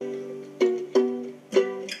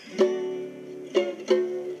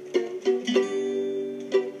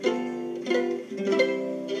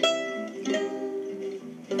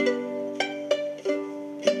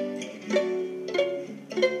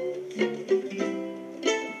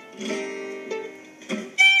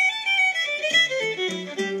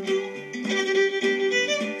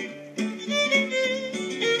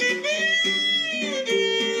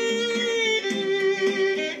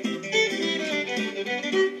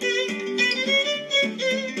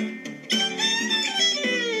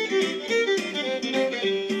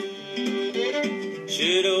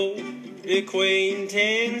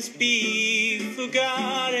acquaintance be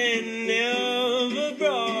forgot and never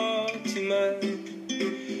brought to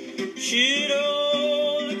mind? Should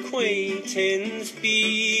old acquaintance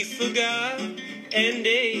be forgot and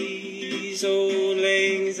days old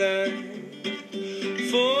lang syne?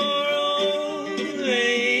 For old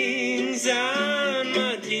lang syne,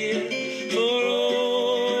 my dear, for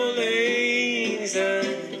old lang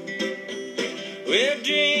syne. We'll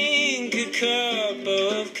drink a cup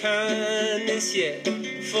of kindness yet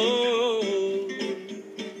for old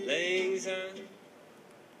lang syne.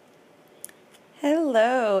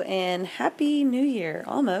 Hello and Happy New Year,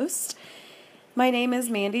 almost. My name is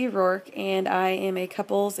Mandy Rourke and I am a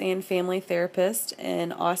couples and family therapist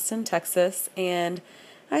in Austin, Texas, and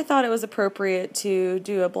I thought it was appropriate to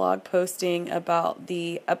do a blog posting about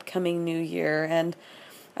the upcoming new year. And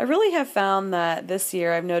I really have found that this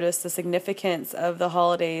year I've noticed the significance of the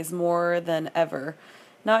holidays more than ever,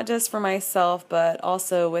 not just for myself but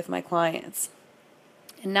also with my clients.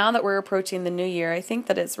 And now that we're approaching the new year, I think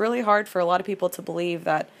that it's really hard for a lot of people to believe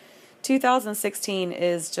that 2016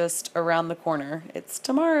 is just around the corner. It's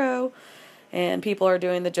tomorrow, and people are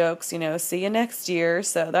doing the jokes, see you next year.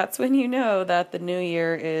 So that's when you know that the new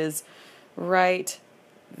year is right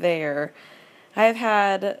there. I've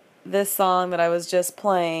had this song that I was just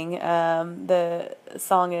playing. The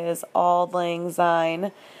song is Auld Lang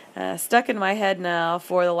Syne, stuck in my head now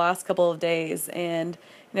for the last couple of days. And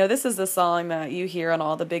this is the song that you hear on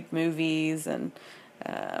all the big movies, and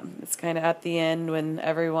it's kind of at the end when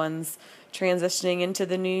everyone's transitioning into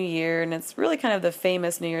the new year, and it's really kind of the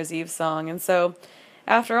famous New Year's Eve song. And so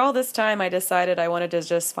after all this time, I decided I wanted to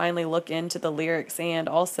just finally look into the lyrics and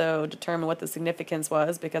also determine what the significance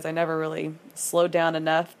was, because I never really slowed down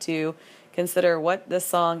enough to consider what this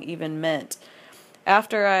song even meant.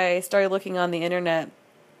 After I started looking on the internet,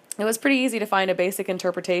 it was pretty easy to find a basic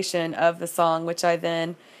interpretation of the song, which I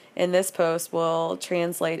then, in this post, will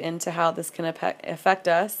translate into how this can affect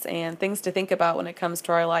us and things to think about when it comes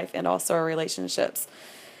to our life and also our relationships.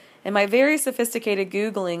 And my very sophisticated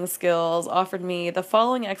Googling skills offered me the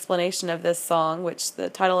following explanation of this song, which the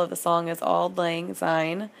title of the song is Auld Lang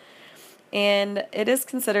Syne. And it is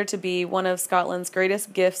considered to be one of Scotland's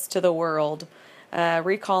greatest gifts to the world,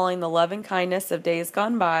 recalling the love and kindness of days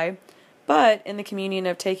gone by. But in the communion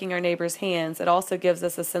of taking our neighbor's hands, it also gives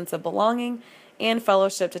us a sense of belonging and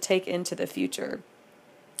fellowship to take into the future.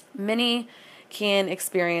 Many can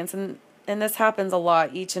experience, and this happens a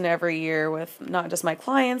lot each and every year with not just my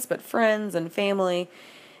clients, but friends and family.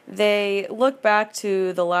 They look back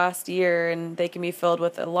to the last year and they can be filled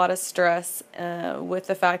with a lot of stress with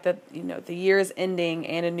the fact that, the year is ending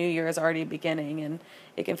and a new year is already beginning. And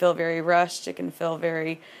it can feel very rushed. It can feel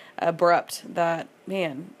very abrupt that,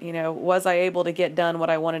 was I able to get done what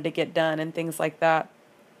I wanted to get done and things like that.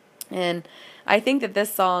 And I think that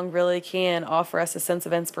this song really can offer us a sense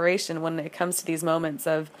of inspiration when it comes to these moments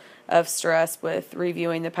of stress with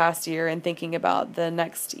reviewing the past year and thinking about the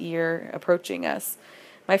next year approaching us.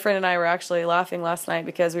 My friend and I were actually laughing last night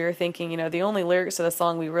because we were thinking, the only lyrics to the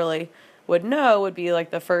song we really would know would be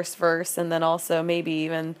like the first verse and then also maybe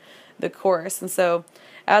even the chorus. And so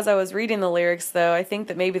as I was reading the lyrics, though, I think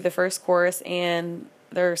that maybe the first verse and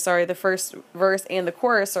the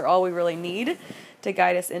chorus are all we really need to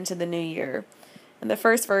guide us into the new year. And the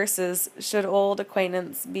first verse is, should old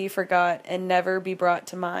acquaintance be forgot and never be brought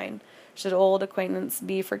to mind? Should old acquaintance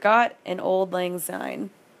be forgot and Auld Lang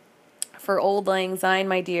Syne? For Auld Lang Syne,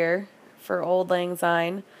 my dear, for Auld Lang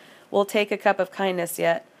Syne, we'll take a cup of kindness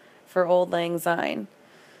yet, for Auld Lang Syne.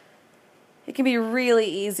 It can be really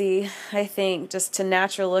easy, I think, just to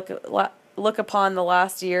naturally look upon the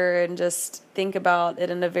last year and just think about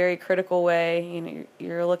it in a very critical way.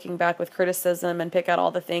 You're looking back with criticism and pick out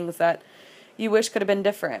all the things that you wish could have been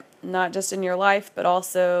different, not just in your life, but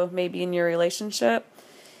also maybe in your relationship.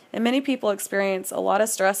 And many people experience a lot of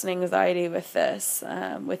stress and anxiety with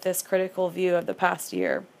this critical view of the past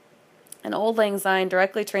year. And Auld Lang Syne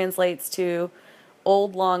directly translates to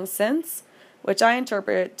old long since, which I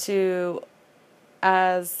interpret to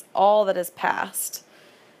as all that is past.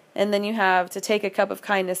 And then you have to take a cup of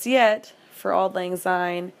kindness yet, for Auld Lang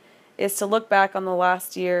Syne, is to look back on the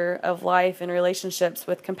last year of life and relationships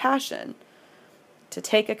with compassion. To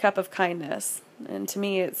take a cup of kindness. And to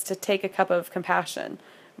me, it's to take a cup of compassion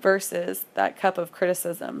versus that cup of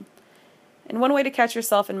criticism. And one way to catch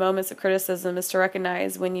yourself in moments of criticism is to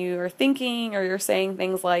recognize when you are thinking or you're saying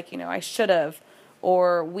things like, I should have,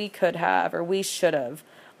 or we could have, or we should have.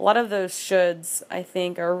 A lot of those shoulds, I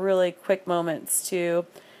think, are really quick moments to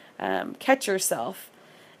catch yourself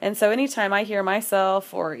And so anytime I hear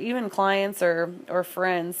myself or even clients or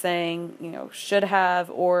friends saying, should have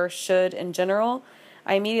or should in general,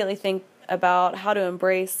 I immediately think about how to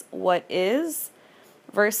embrace what is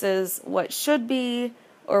versus what should be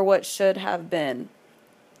or what should have been.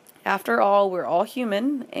 After all, we're all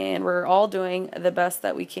human and we're all doing the best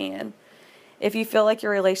that we can. If you feel like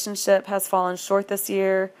your relationship has fallen short this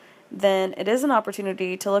year, then it is an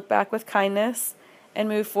opportunity to look back with kindness and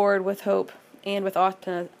move forward with hope and with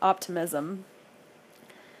optimism.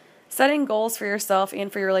 Setting goals for yourself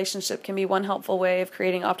and for your relationship can be one helpful way of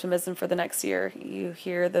creating optimism for the next year. You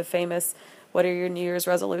hear the famous, what are your New Year's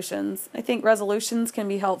resolutions? I think resolutions can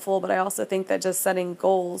be helpful, but I also think that just setting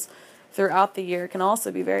goals throughout the year can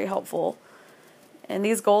also be very helpful. And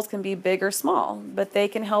these goals can be big or small, but they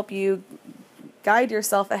can help you guide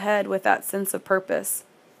yourself ahead with that sense of purpose.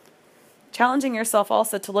 Challenging yourself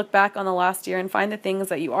also to look back on the last year and find the things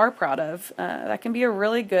that you are proud of. That can be a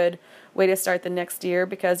really good way to start the next year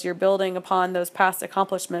because you're building upon those past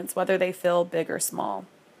accomplishments, whether they feel big or small.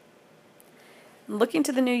 Looking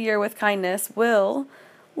to the new year with kindness will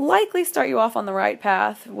likely start you off on the right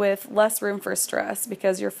path with less room for stress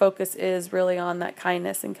because your focus is really on that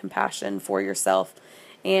kindness and compassion for yourself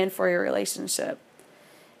and for your relationship.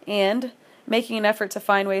 And making an effort to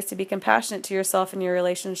find ways to be compassionate to yourself and your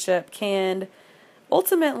relationship can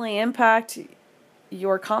ultimately impact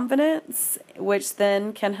your confidence, which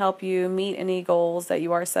then can help you meet any goals that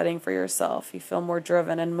you are setting for yourself. You feel more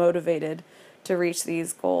driven and motivated to reach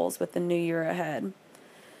these goals with the new year ahead.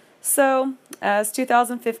 So, as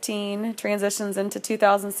 2015 transitions into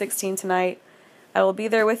 2016 tonight, I will be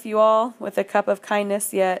there with you all with a cup of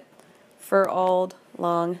kindness yet for Auld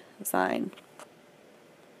Lang Syne.